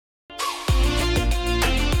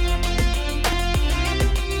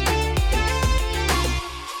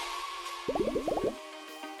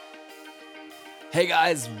Hey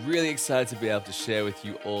guys, really excited to be able to share with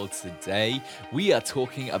you all today. We are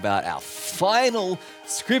talking about our final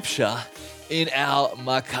scripture in our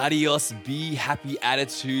Makarios Be Happy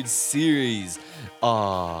Attitude series.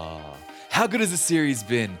 How good has the series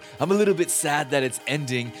been? I'm a little bit sad that it's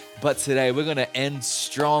ending, but today we're going to end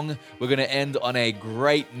strong. We're going to end on a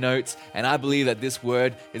great note, and I believe that this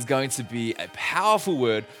word is going to be a powerful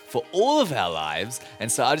word for all of our lives. And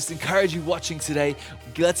so I just encourage you watching today,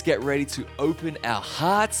 let's get ready to open our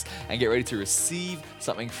hearts and get ready to receive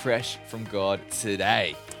something fresh from God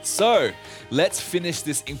today. So let's finish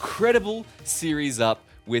this incredible series up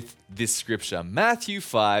with this scripture, Matthew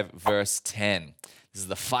 5, verse 10. This is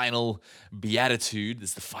the final beatitude.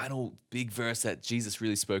 This is the final big verse that Jesus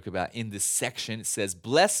really spoke about in this section. It says,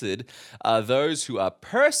 "Blessed are those who are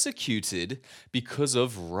persecuted because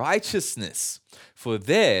of righteousness, for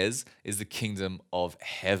theirs is the kingdom of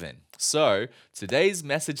heaven." So today's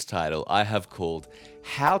message title I have called,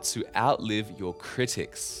 "How to Outlive Your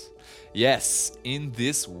Critics." Yes, in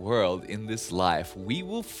this world, in this life, we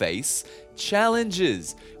will face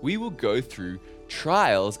challenges. We will go through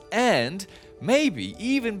trials, and maybe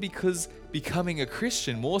even because becoming a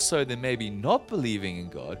Christian, more so than maybe not believing in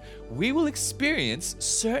God, we will experience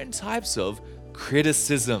certain types of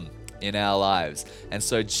criticism in our lives. And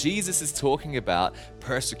so Jesus is talking about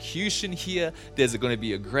persecution here. There's going to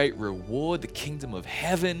be a great reward, the kingdom of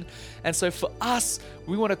heaven. And so for us,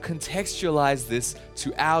 we want to contextualize this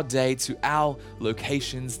to our day, to our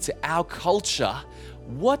locations, to our culture.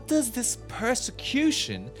 What does this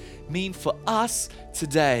persecution mean for us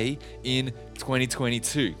today in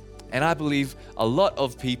 2022? And I believe a lot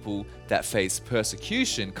of people that face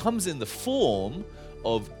persecution comes in the form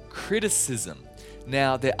of criticism.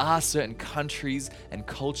 Now, there are certain countries and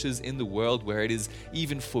cultures in the world where it is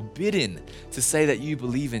even forbidden to say that you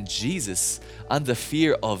believe in Jesus under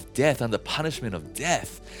fear of death, under punishment of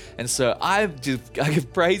death. And so I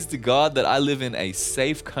give praise to God that I live in a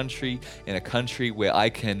safe country, in a country where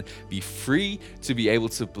I can be free to be able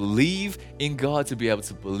to believe in God, to be able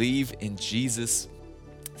to believe in Jesus.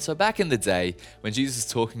 So back in the day, when Jesus is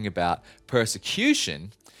talking about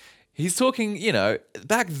persecution, he's talking,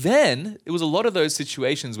 back then, it was a lot of those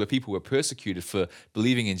situations where people were persecuted for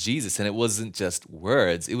believing in Jesus, and it wasn't just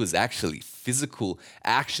words, it was actually physical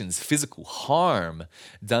actions, physical harm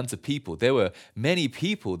done to people. There were many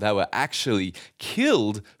people that were actually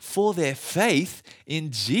killed for their faith in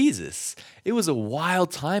Jesus. It was a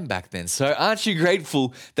wild time back then. So aren't you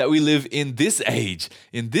grateful that we live in this age,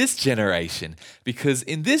 in this generation? Because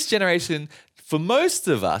in this generation, for most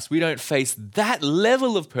of us, we don't face that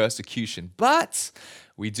level of persecution, but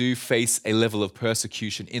we do face a level of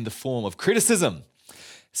persecution in the form of criticism.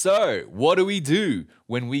 So what do we do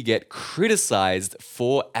when we get criticized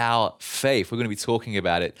for our faith? We're going to be talking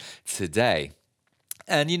about it today.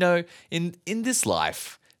 And in this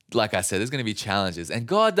life, like I said, there's going to be challenges. And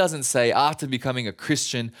God doesn't say after becoming a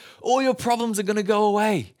Christian, all your problems are going to go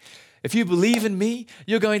away. If you believe in me,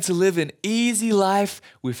 you're going to live an easy life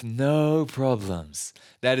with no problems.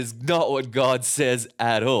 That is not what God says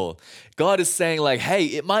at all. God is saying hey,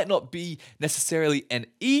 it might not be necessarily an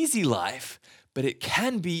easy life, but it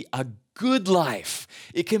can be a good life.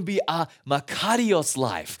 It can be a Makarios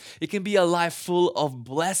life. It can be a life full of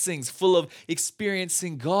blessings, full of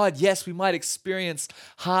experiencing God. Yes, we might experience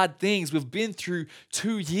hard things. We've been through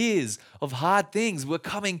 2 years of hard things. We're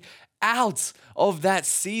coming out of that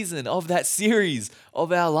season, of that series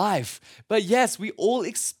of our life. But yes, we all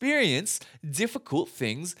experience difficult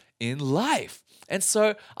things in life. And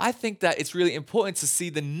so I think that it's really important to see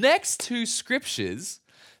the next 2 scriptures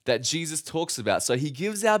that Jesus talks about. So he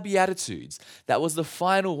gives our Beatitudes. That was the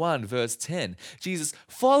final one, verse 10. Jesus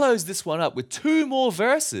follows this one up with 2 more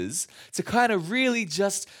verses to kind of really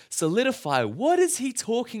just solidify what is he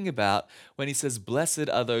talking about when he says, "Blessed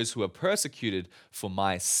are those who are persecuted for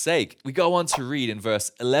my sake." We go on to read in verse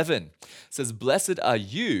 11. It says, "Blessed are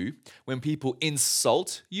you when people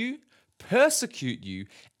insult you, persecute you,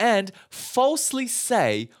 and falsely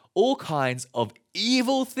say all kinds of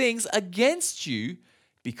evil things against you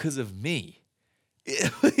because of me."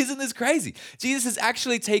 Isn't this crazy? Jesus is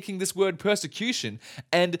actually taking this word persecution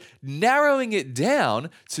and narrowing it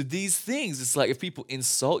down to these things. It's like if people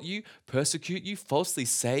insult you, persecute you, falsely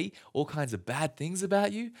say all kinds of bad things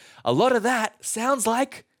about you, a lot of that sounds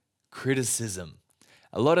like criticism.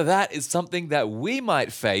 A lot of that is something that we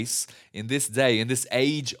might face in this day, in this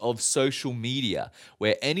age of social media,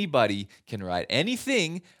 where anybody can write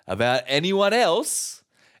anything about anyone else.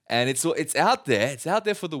 And it's out there. It's out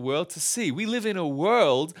there for the world to see. We live in a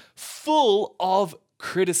world full of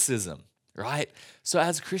criticism. right? So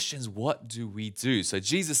as Christians, what do we do? So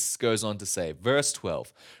Jesus goes on to say, verse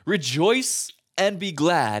 12, rejoice and be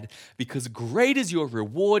glad, because great is your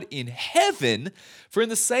reward in heaven, for in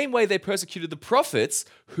the same way they persecuted the prophets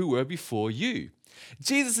who were before you.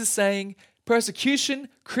 Jesus is saying, persecution,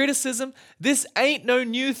 criticism, this ain't no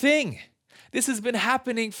new thing. This has been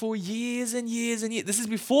happening for years and years and years. This is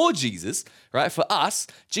before Jesus, right? For us,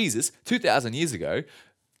 Jesus, 2,000 years ago,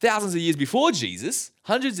 thousands of years before Jesus,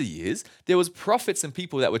 hundreds of years, there was prophets and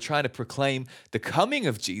people that were trying to proclaim the coming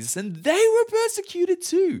of Jesus, and they were persecuted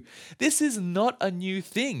too. This is not a new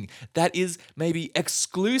thing that is maybe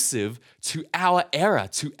exclusive to our era,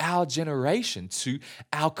 to our generation, to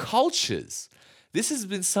our cultures. This has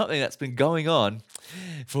been something that's been going on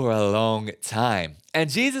for a long time. And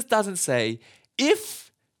Jesus doesn't say,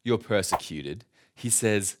 if you're persecuted, he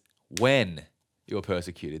says, when you're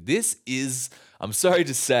persecuted. This is, I'm sorry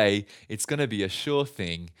to say, it's going to be a sure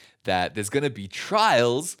thing that there's going to be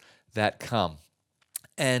trials that come.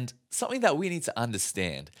 And something that we need to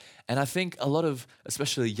understand, and I think a lot of,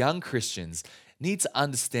 especially young Christians, need to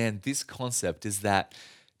understand this concept, is that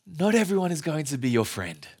not everyone is going to be your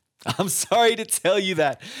friend. I'm sorry to tell you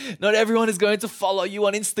that. Not everyone is going to follow you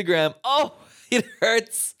on Instagram. Oh, it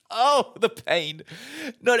hurts. Oh, the pain.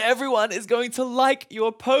 Not everyone is going to like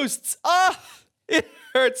your posts. It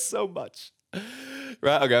hurts so much.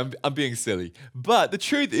 Right? Okay, I'm being silly. But the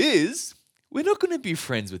truth is, we're not going to be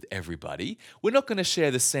friends with everybody. We're not going to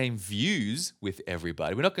share the same views with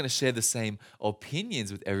everybody. We're not going to share the same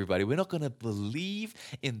opinions with everybody. We're not going to believe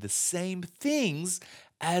in the same things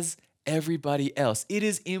as everybody else. It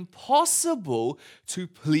is impossible to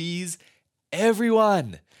please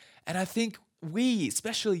everyone. And I think we,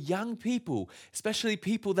 especially young people, especially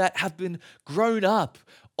people that have been grown up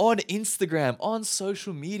on Instagram, on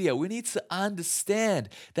social media, we need to understand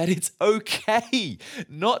that it's okay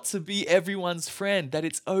not to be everyone's friend, that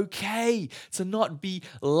it's okay to not be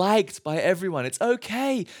liked by everyone. It's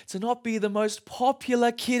okay to not be the most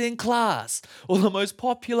popular kid in class or the most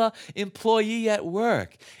popular employee at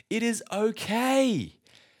work. It is okay.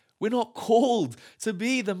 We're not called to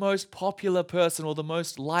be the most popular person or the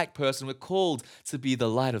most liked person. We're called to be the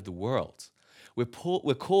light of the world. We're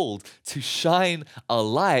called to shine a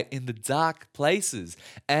light in the dark places.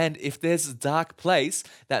 And if there's a dark place,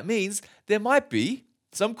 that means there might be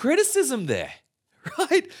some criticism there,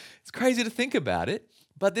 right? It's crazy to think about it,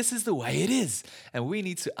 but this is the way it is. And we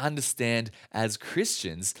need to understand as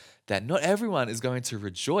Christians that not everyone is going to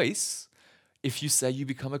rejoice if you say you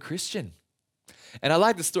become a Christian. And I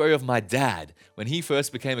like the story of my dad. When he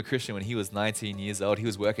first became a Christian, when he was 19 years old, he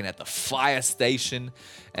was working at the fire station.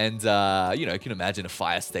 And, you can imagine a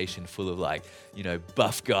fire station full of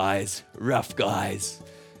buff guys, rough guys.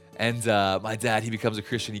 And my dad, he becomes a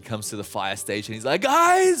Christian. He comes to the fire station. He's like,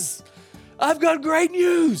 guys, I've got great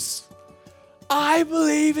news. I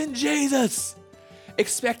believe in Jesus.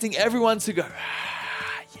 Expecting everyone to go,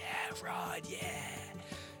 yeah, right, yeah.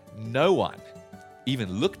 No one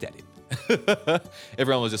even looked at him.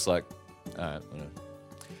 Everyone was just like, all right, whatever.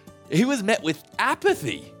 He was met with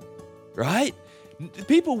apathy, right?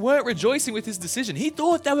 People weren't rejoicing with his decision. He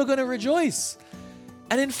thought they were going to rejoice.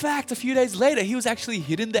 And in fact, a few days later, he was actually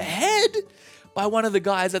hit in the head by one of the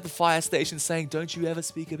guys at the fire station saying, don't you ever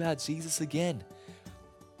speak about Jesus again.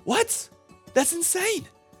 What? That's insane,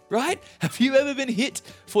 right? Have you ever been hit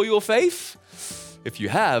for your faith? If you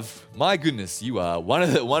have, my goodness, you are one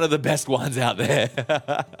of the best ones out there.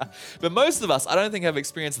 But most of us, I don't think, have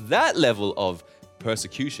experienced that level of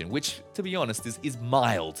persecution, which, to be honest, is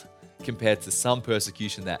mild compared to some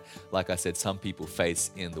persecution that, like I said, some people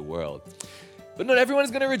face in the world. But not everyone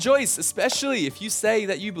is going to rejoice, especially if you say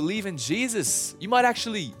that you believe in Jesus. You might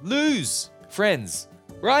actually lose friends,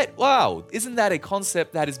 right? Wow, isn't that a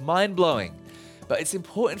concept that is mind-blowing? But it's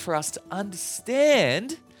important for us to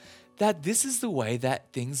understand that this is the way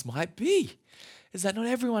that things might be, is that not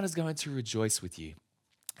everyone is going to rejoice with you.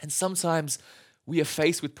 And sometimes we are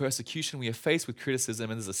faced with persecution, we are faced with criticism,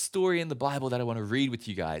 and there's a story in the Bible that I want to read with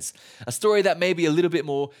you guys. A story that may be a little bit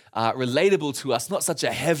more relatable to us, not such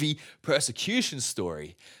a heavy persecution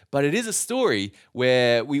story, but it is a story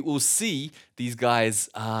where we will see these guys,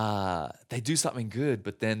 they do something good,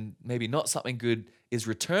 but then maybe not something good is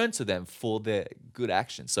returned to them for their good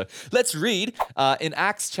actions. So let's read in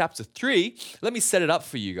Acts chapter 3. Let me set it up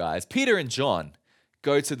for you guys. Peter and John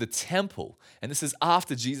go to the temple, and this is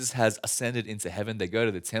after Jesus has ascended into heaven. They go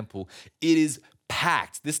to the temple. It is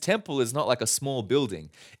packed. This temple is not like a small building.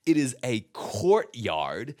 It is a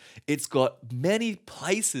courtyard. It's got many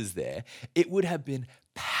places there. It would have been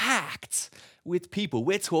packed with people.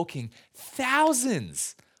 We're talking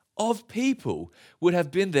thousands of people would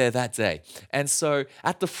have been there that day. And so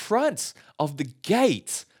at the front of the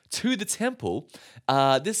gate to the temple,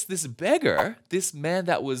 this beggar, this man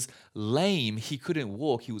that was lame, he couldn't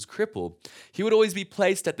walk, he was crippled, he would always be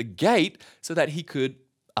placed at the gate so that he could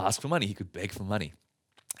ask for money, he could beg for money.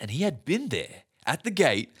 And he had been there at the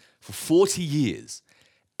gate for 40 years.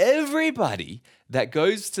 Everybody that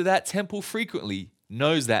goes to that temple frequently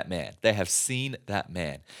knows that man. They have seen that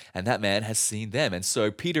man, and that man has seen them. And so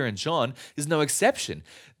Peter and John is no exception.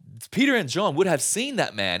 Peter and John would have seen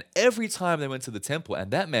that man every time they went to the temple, and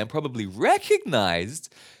that man probably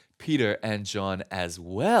recognized Peter and John as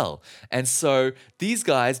well. And so these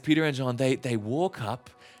guys, Peter and John, they walk up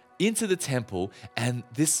into the temple, and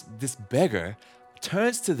this beggar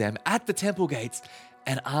turns to them at the temple gates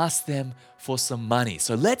and asks them for some money.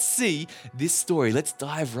 So let's see this story. Let's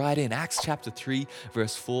dive right in. Acts chapter 3,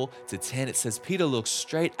 verse 4 to 10. It says, Peter looked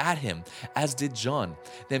straight at him, as did John.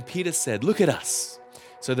 Then Peter said, "Look at us."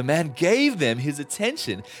 So the man gave them his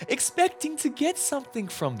attention, expecting to get something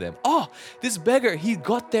from them. Oh, this beggar, he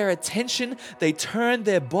got their attention. They turned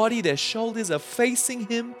their body, their shoulders are facing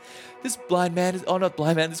him. This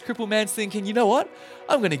this crippled man's thinking, you know what?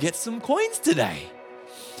 I'm going to get some coins today.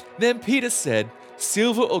 Then Peter said,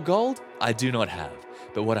 "Silver or gold, I do not have.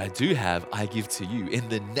 But what I do have, I give to you. In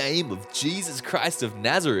the name of Jesus Christ of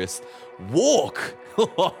Nazareth, walk."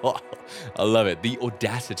 I love it. The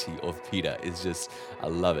audacity of Peter is just, I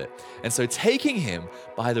love it. And so taking him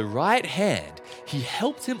by the right hand, he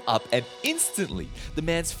helped him up, and instantly the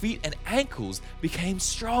man's feet and ankles became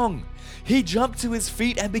strong. He jumped to his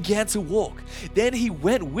feet and began to walk. Then he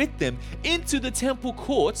went with them into the temple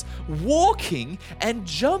courts, walking and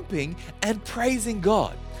jumping and praising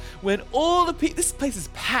God. When all the people, this place is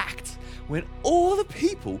packed. When all the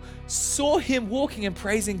people saw him walking and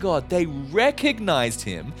praising God, they recognized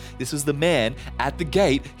him. This was the man at the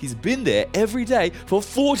gate. He's been there every day for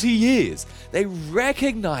 40 years. They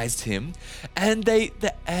recognized him, and they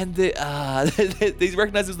recognized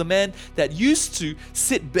him as the man that used to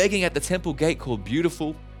sit begging at the temple gate called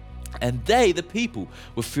Beautiful. And they, the people,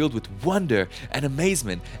 were filled with wonder and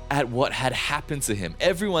amazement at what had happened to him.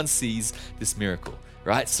 Everyone sees this miracle,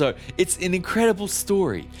 right? So it's an incredible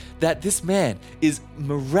story that this man is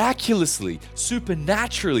miraculously,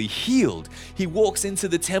 supernaturally healed. He walks into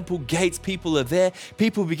the temple gates. People are there.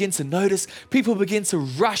 People begin to notice. People begin to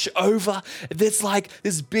rush over. There's like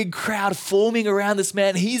this big crowd forming around this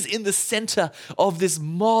man. He's in the center of this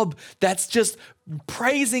mob that's just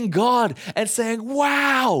praising God and saying,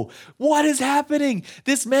 "Wow, what is happening?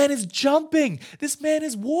 This man is jumping. This man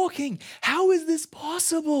is walking. How is this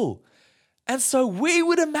possible?" And so we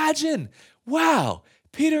would imagine, wow,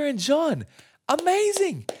 Peter and John,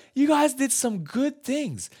 amazing. You guys did some good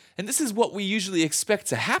things. And this is what we usually expect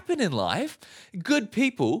to happen in life. Good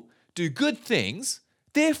people do good things.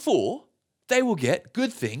 Therefore, they will get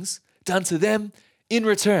good things done to them in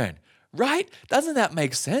return. Right? Doesn't that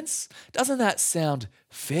make sense? Doesn't that sound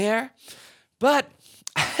fair? But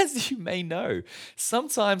as you may know,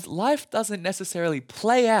 sometimes life doesn't necessarily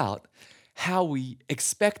play out how we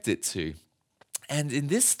expect it to. And in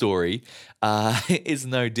this story is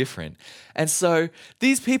no different. And so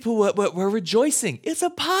these people were rejoicing. It's a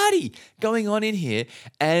party going on in here.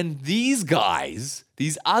 And these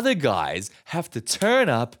other guys have to turn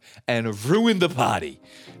up and ruin the party.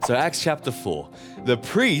 So Acts chapter 4, the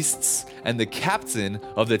priests and the captain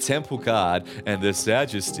of the temple guard and the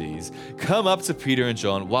Sadducees come up to Peter and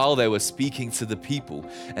John while they were speaking to the people.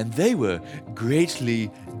 And they were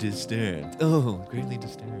greatly disturbed. Oh, greatly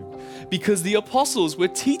disturbed. Because the apostles were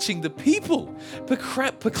teaching the people,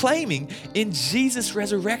 proclaiming in Jesus'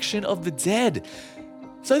 resurrection of the dead.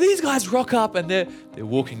 So these guys rock up and they're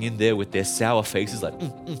walking in there with their sour faces like,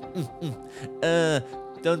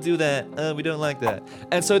 don't do that. We don't like that.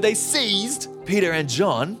 And so they seized Peter and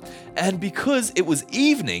John, and because it was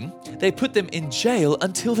evening, they put them in jail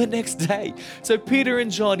until the next day. So Peter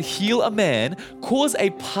and John heal a man, cause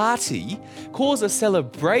a party, cause a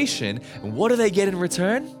celebration, and what do they get in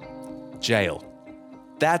return? Jail.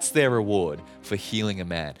 That's their reward for healing a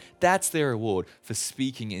man. That's their reward for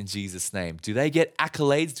speaking in Jesus' name. Do they get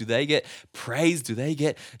accolades? Do they get praise? Do they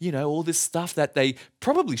get, all this stuff that they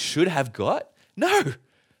probably should have got? No,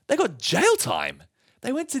 they got jail time.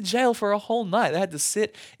 They went to jail for a whole night. They had to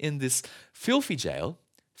sit in this filthy jail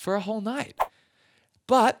for a whole night.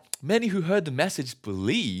 But many who heard the message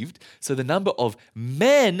believed. So the number of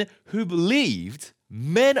men who believed,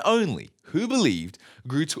 men only, who believed,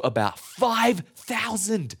 grew to about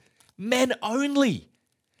 5,000 men only.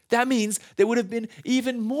 That means there would have been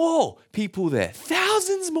even more people there,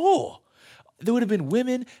 thousands more. There would have been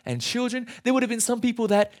women and children. There would have been some people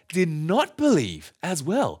that did not believe as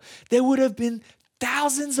well. There would have been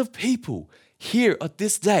thousands of people here at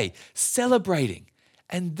this day celebrating.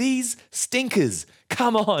 And these stinkers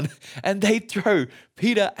come on and they throw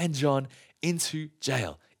Peter and John into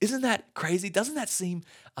jail. Isn't that crazy? Doesn't that seem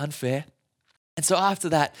unfair? And so after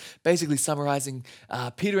that, basically summarizing,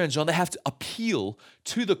 Peter and John, they have to appeal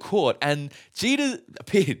to the court. And Peter's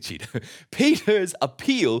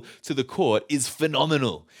appeal to the court is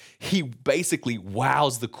phenomenal. He basically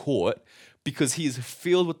wows the court because he is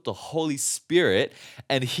filled with the Holy Spirit,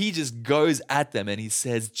 and he just goes at them and he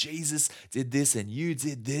says, Jesus did this and you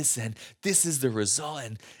did this and this is the result.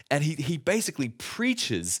 And he basically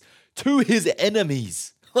preaches to his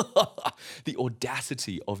enemies. The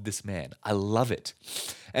audacity of this man. I love it.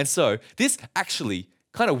 And so this actually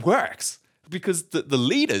kind of works because the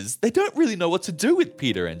leaders, they don't really know what to do with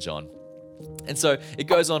Peter and John. And so it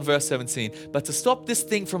goes on, verse 17, but to stop this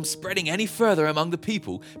thing from spreading any further among the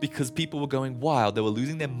people, because people were going wild, they were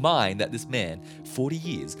losing their mind that this man, 40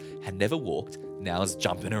 years, had never walked, now is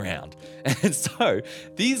jumping around. And so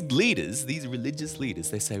these leaders, these religious leaders,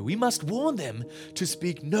 they say, we must warn them to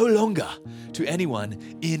speak no longer to anyone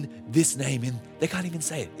in this name. They can't even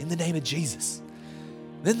say it, in the name of Jesus.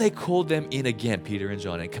 Then they called them in again, Peter and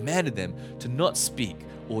John, and commanded them to not speak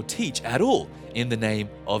or teach at all in the name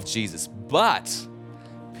of Jesus. But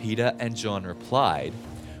Peter and John replied,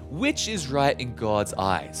 which is right in God's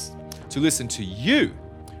eyes, to listen to you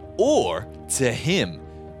or to him?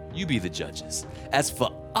 You be the judges. As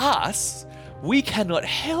for us, we cannot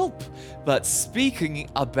help but speaking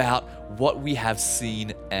about what we have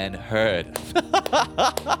seen and heard.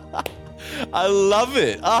 I love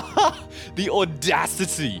it. The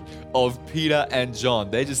audacity of Peter and John.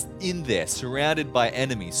 They're just in there, surrounded by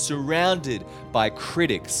enemies, surrounded by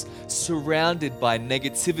critics, surrounded by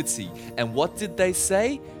negativity. And what did they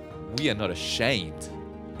say? We are not ashamed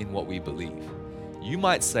in what we believe. You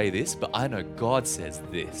might say this, but I know God says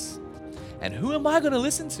this. And who am I going to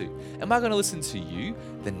listen to? Am I going to listen to you,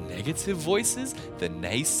 the negative voices, the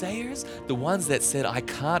naysayers, the ones that said I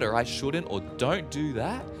can't or I shouldn't or don't do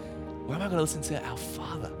that? Or am I going to listen to our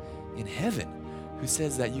Father in heaven, who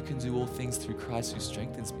says that you can do all things through Christ who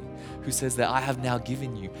strengthens me, who says that I have now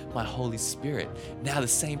given you my Holy Spirit. Now the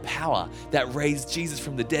same power that raised Jesus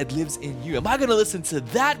from the dead lives in you. Am I going to listen to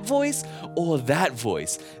that voice or that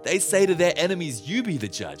voice? They say to their enemies, you be the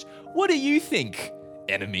judge. What do you think,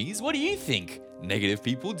 enemies? What do you think, negative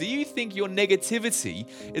people? Do you think your negativity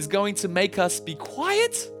is going to make us be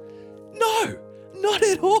quiet? No, not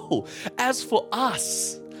at all. As for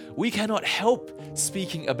us, we cannot help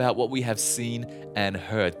speaking about what we have seen and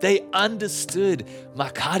heard. They understood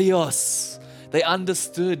makarios. They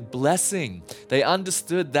understood blessing. They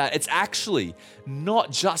understood that it's actually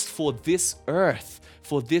not just for this earth,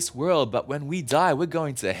 for this world, but when we die, we're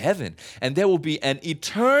going to heaven. And there will be an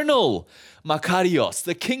eternal makarios,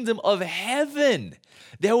 the kingdom of heaven.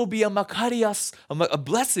 There will be a makarios, a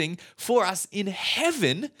blessing for us in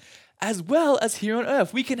heaven, as well as here on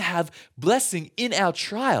earth. We can have blessing in our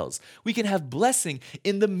trials. We can have blessing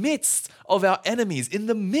in the midst of our enemies, in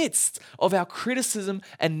the midst of our criticism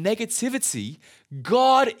and negativity.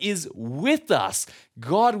 God is with us.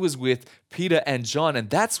 God was with Peter and John, and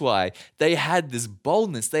that's why they had this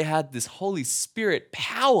boldness. They had this Holy Spirit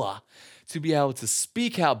power to be able to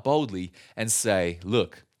speak out boldly and say,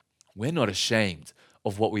 look, we're not ashamed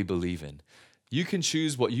of what we believe in. You can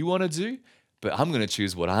choose what you want to do, but I'm going to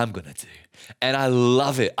choose what I'm going to do. And I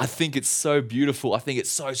love it. I think it's so beautiful. I think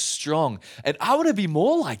it's so strong. And I want to be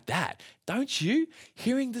more like that. Don't you?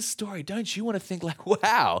 Hearing this story, don't you want to think like,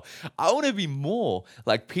 wow, I want to be more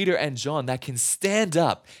like Peter and John that can stand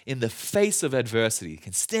up in the face of adversity,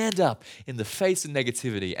 can stand up in the face of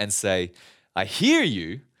negativity and say, I hear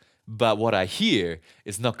you, but what I hear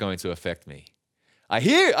is not going to affect me. I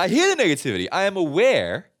hear the negativity. I am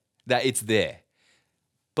aware that it's there.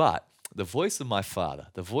 But the voice of my Father,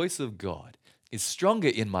 the voice of God, is stronger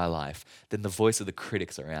in my life than the voice of the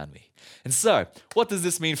critics around me. And so, what does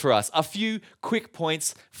this mean for us? A few quick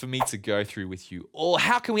points for me to go through with you. Or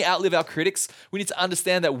how can we outlive our critics? We need to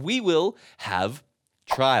understand that we will have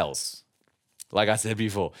trials. Like I said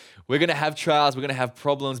before, we're going to have trials, we're going to have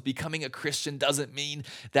problems. Becoming a Christian doesn't mean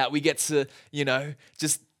that we get to,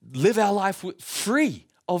 just live our life free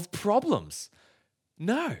of problems.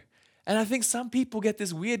 No. And I think some people get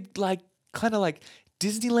this weird, kind of like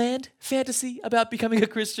Disneyland fantasy about becoming a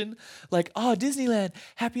Christian. Like, oh, Disneyland,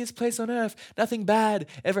 happiest place on earth. Nothing bad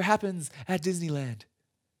ever happens at Disneyland.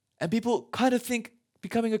 And people kind of think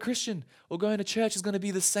becoming a Christian or going to church is going to be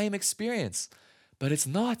the same experience. But it's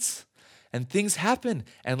not. and things happen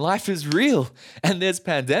and life is real and there's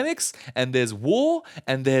pandemics and there's war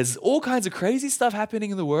and there's all kinds of crazy stuff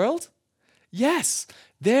happening in the world? Yes,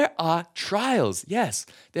 there are trials. Yes,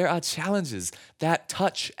 there are challenges that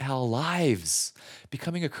touch our lives.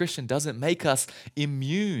 Becoming a Christian doesn't make us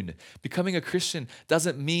immune. Becoming a Christian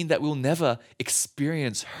doesn't mean that we'll never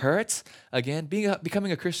experience hurt again.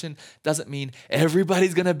 Becoming a Christian doesn't mean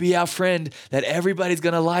everybody's going to be our friend, that everybody's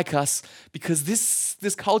going to like us, because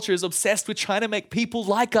this culture is obsessed with trying to make people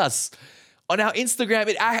like us. On our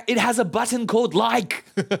Instagram, it has a button called like.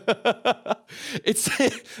 The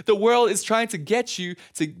world is trying to get you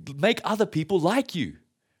to make other people like you.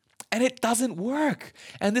 And it doesn't work.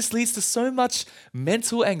 And this leads to so much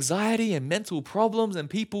mental anxiety and mental problems and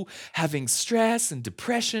people having stress and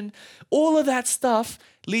depression. All of that stuff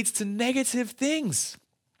leads to negative things.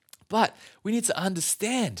 But we need to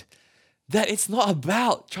understand that it's not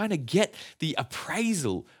about trying to get the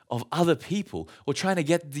appraisal of other people or trying to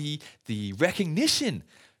get the recognition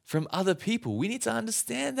from other people. We need to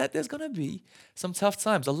understand that there's going to be some tough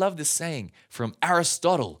times. I love this saying from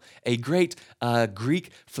Aristotle, a great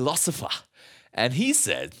Greek philosopher. And he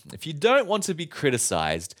said, if you don't want to be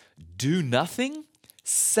criticized, do nothing,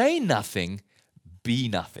 say nothing, be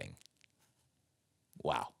nothing.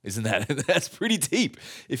 Wow, that's pretty deep.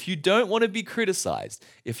 If you don't want to be criticized,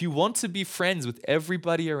 if you want to be friends with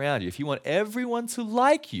everybody around you, if you want everyone to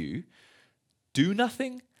like you, do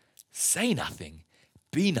nothing, say nothing,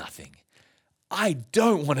 be nothing. I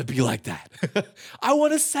don't want to be like that. I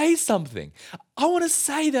want to say something. I want to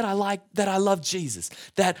say that I love Jesus,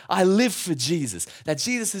 that I live for Jesus, that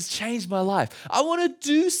Jesus has changed my life. I want to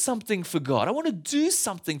do something for God. I want to do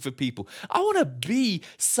something for people. I want to be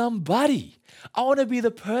somebody. I want to be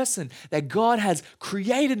the person that God has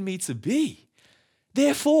created me to be.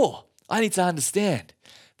 Therefore, I need to understand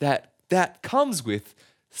that comes with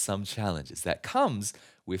some challenges, that comes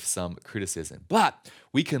with some criticism. But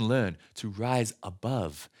we can learn to rise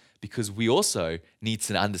above because we also need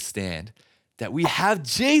to understand that we have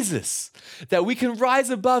Jesus, that we can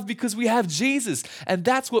rise above because we have Jesus. And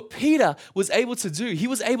that's what Peter was able to do. He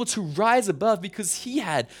was able to rise above because he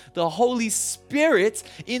had the Holy Spirit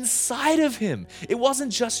inside of him. It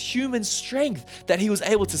wasn't just human strength that he was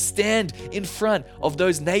able to stand in front of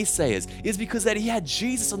those naysayers. It's because that he had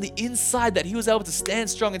Jesus on the inside that he was able to stand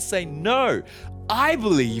strong and say, no, I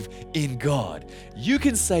believe in God. You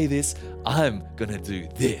can say this, I'm going to do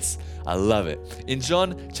this. I love it. In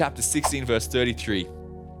John chapter 16, verse 33,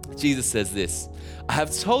 Jesus says this, I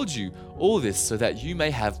have told you all this so that you may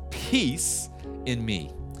have peace in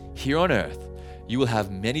me. Here on earth, you will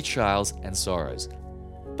have many trials and sorrows,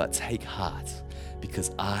 but take heart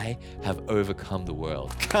because I have overcome the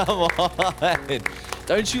world. Come on.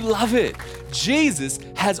 Don't you love it? Jesus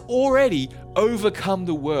has already overcome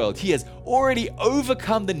the world. He has already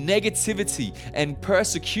overcome the negativity and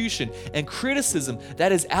persecution and criticism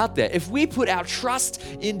that is out there. If we put our trust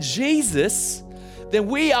in Jesus, then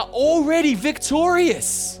we are already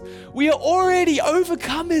victorious. We are already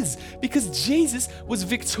overcomers because Jesus was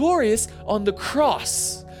victorious on the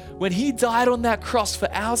cross. When he died on that cross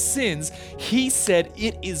for our sins, he said,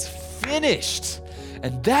 it is finished.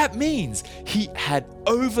 And that means he had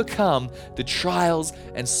overcome the trials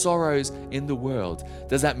and sorrows in the world.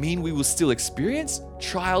 Does that mean we will still experience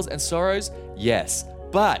trials and sorrows? Yes,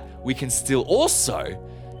 but we can still also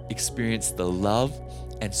experience the love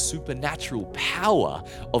and supernatural power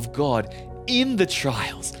of God in the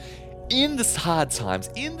trials. In the hard times,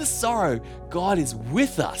 in the sorrow, God is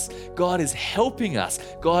with us. God is helping us.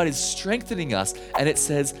 God is strengthening us. And it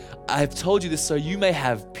says, I've told you this so you may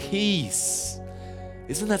have peace.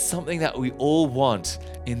 Isn't that something that we all want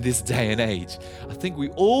in this day and age? I think we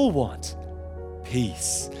all want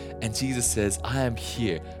peace. And Jesus says, I am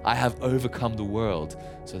here. I have overcome the world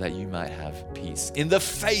so that you might have peace. In the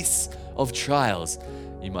face of trials,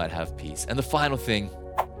 you might have peace. And the final thing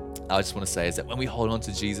I just want to say is that when we hold on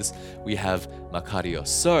to Jesus, we have makarios.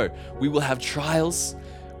 So we will have trials,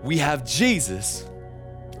 we have Jesus,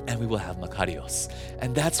 and we will have makarios.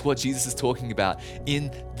 And that's what Jesus is talking about in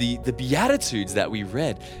the Beatitudes that we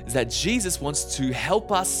read, is that Jesus wants to help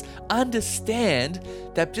us understand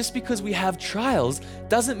that just because we have trials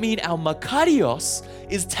doesn't mean our makarios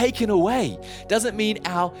is taken away. Doesn't mean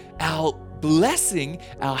our blessing,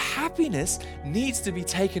 our happiness needs to be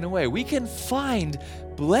taken away. We can find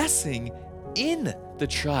blessing in the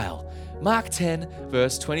trial. Mark 10,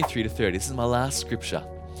 verse 23 to 30. This is my last scripture.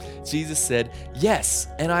 Jesus said, yes,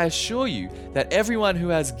 and I assure you that everyone who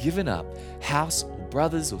has given up house or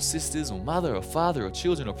brothers or sisters or mother or father or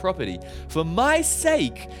children or property, for my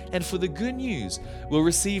sake and for the good news, will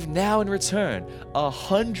receive now in return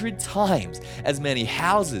 100 times as many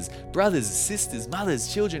houses, brothers, sisters,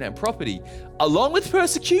 mothers, children, and property, along with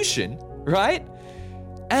persecution, right?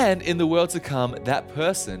 And in the world to come, that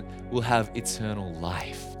person will have eternal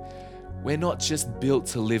life. We're not just built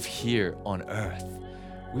to live here on earth.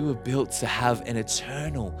 We were built to have an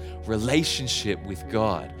eternal relationship with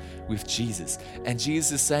God, with Jesus. And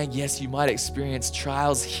Jesus is saying, yes, you might experience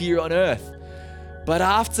trials here on earth, but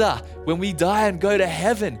after, when we die and go to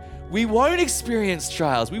heaven, we won't experience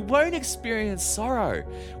trials. We won't experience sorrow.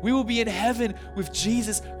 We will be in heaven with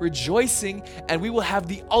Jesus rejoicing, and we will have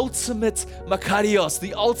the ultimate makarios,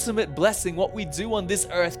 the ultimate blessing. What we do on this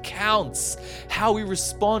earth counts. How we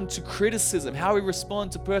respond to criticism, how we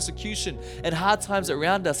respond to persecution and hard times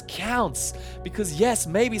around us counts. Because yes,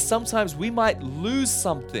 maybe sometimes we might lose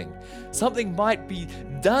something. Something might be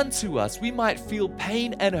done to us. We might feel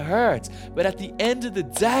pain and hurt. But at the end of the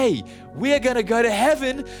day, we're going to go to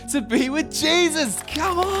heaven to be with Jesus.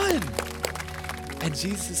 Come on. And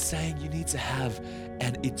Jesus is saying you need to have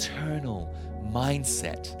an eternal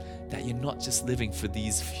mindset, that you're not just living for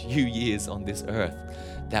these few years on this earth,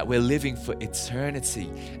 that we're living for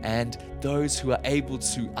eternity. And those who are able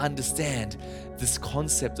to understand this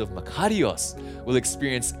concept of makarios will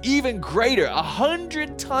experience even greater,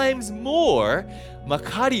 100 times more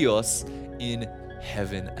makarios in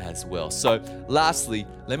heaven as well. So lastly,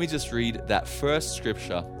 let me just read that first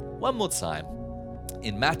scripture one more time.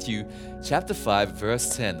 In Matthew chapter 5,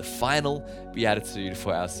 verse 10, the final beatitude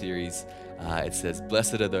for our series, it says,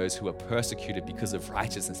 "Blessed are those who are persecuted because of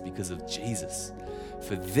righteousness, because of Jesus.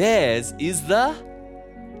 For theirs is the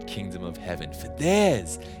kingdom of heaven. For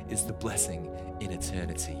theirs is the blessing in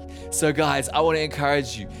eternity." So guys, I want to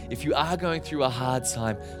encourage you, if you are going through a hard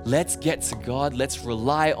time, let's get to God. Let's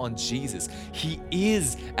rely on Jesus. He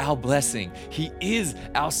is our blessing. He is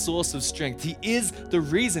our source of strength. He is the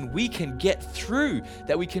reason we can get through,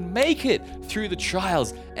 that we can make it through the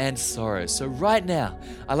trials and sorrows. So right now,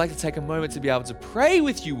 I'd like to take a moment to be able to pray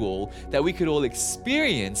with you all, that we could all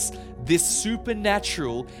experience this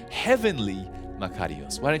supernatural, heavenly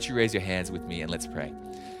makarios. Why don't you raise your hands with me and let's pray.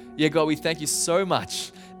 Yeah, God, we thank you so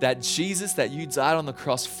much that Jesus, that you died on the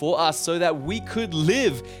cross for us so that we could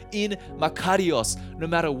live in makarios, no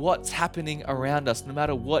matter what's happening around us, no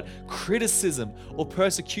matter what criticism or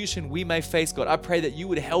persecution we may face, God. I pray that you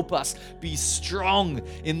would help us be strong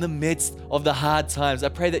in the midst of the hard times. I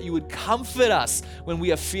pray that you would comfort us when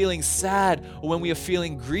we are feeling sad, or when we are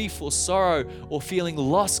feeling grief or sorrow or feeling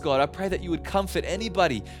lost, God. I pray that you would comfort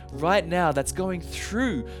anybody right now that's going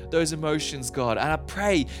through those emotions, God. And I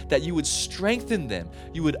pray that you would strengthen them,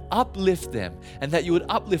 you would uplift them, and that you would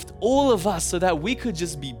uplift all of us so that we could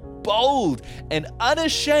just be bold and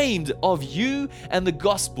unashamed of you and the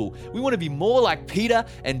gospel. We want to be more like Peter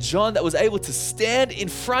and John, that was able to stand in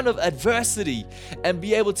front of adversity and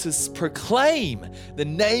be able to proclaim the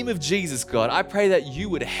name of Jesus, God. I pray that you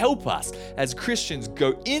would help us as Christians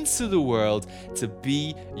go into the world to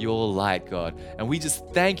be your light, God. And we just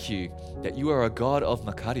thank you that you are a God of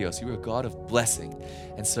makarios. You are a God of blessing.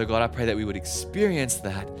 And so, God, I pray that we would experience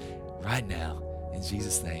that right now. In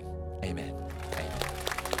Jesus' name, amen.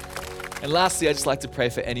 And lastly, I'd just like to pray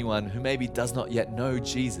for anyone who maybe does not yet know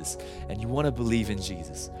Jesus and you want to believe in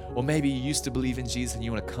Jesus. Or maybe you used to believe in Jesus and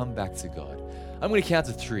you want to come back to God. I'm going to count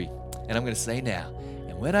to 3 and I'm going to say now.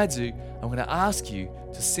 And when I do, I'm going to ask you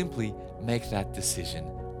to simply make that decision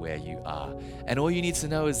where you are. And all you need to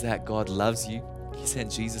know is that God loves you. He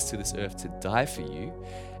sent Jesus to this earth to die for you.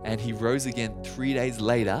 And he rose again 3 days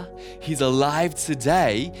later. He's alive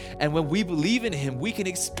today. And when we believe in him, we can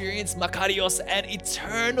experience makarios and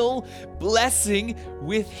eternal blessing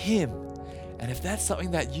with him. And if that's something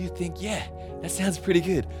that you think, yeah, that sounds pretty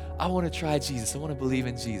good, I want to try Jesus, I want to believe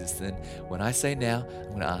in Jesus, then when I say now, I'm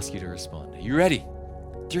going to ask you to respond. Are you ready?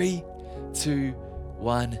 3, 2,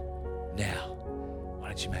 1, now. Why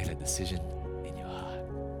don't you make that decision in your heart?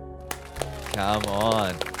 Come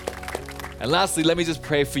on. And lastly, let me just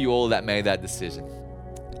pray for you all that made that decision.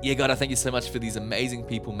 Yeah, God, I thank you so much for these amazing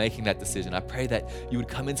people making that decision. I pray that you would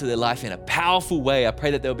come into their life in a powerful way. I pray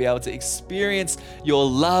that they'll be able to experience your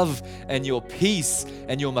love and your peace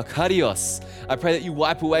and your makarios. I pray that you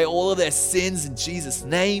wipe away all of their sins in Jesus'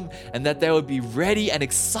 name, and that they would be ready and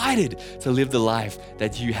excited to live the life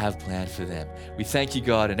that you have planned for them. We thank you,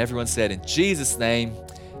 God. And everyone said, in Jesus' name,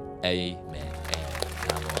 amen.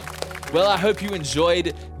 Come on. Well, I hope you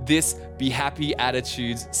enjoyed this Be Happy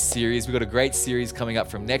Attitudes series. We've got a great series coming up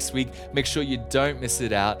from next week. Make sure you don't miss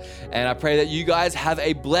it out. And I pray that you guys have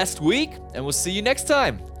a blessed week, and we'll see you next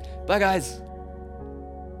time. Bye, guys.